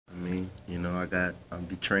I'll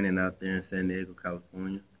be training out there in San Diego,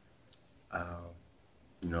 California.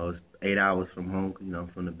 It's 8 hours from home. I'm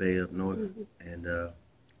from the Bay up north, and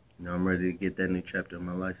I'm ready to get that new chapter of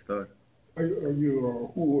my life started. Who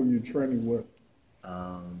are you training with?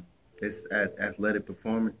 It's at Athletic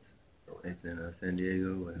Performance. It's in San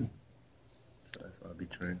Diego, and so that's why I'll be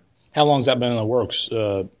training. How long has that been in the works?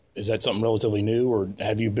 Is that something relatively new, or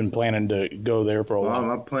have you been planning to go there for a while?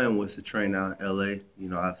 My plan was to train out in L.A.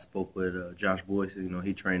 I spoke with Josh Boyce.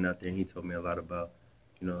 He trained out there, and he told me a lot about,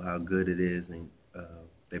 how good it is, and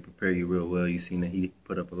they prepare you real well. You've seen that he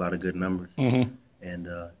put up a lot of good numbers. Mm-hmm. And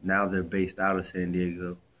now they're based out of San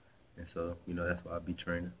Diego, and so, that's why I'll be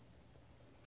training.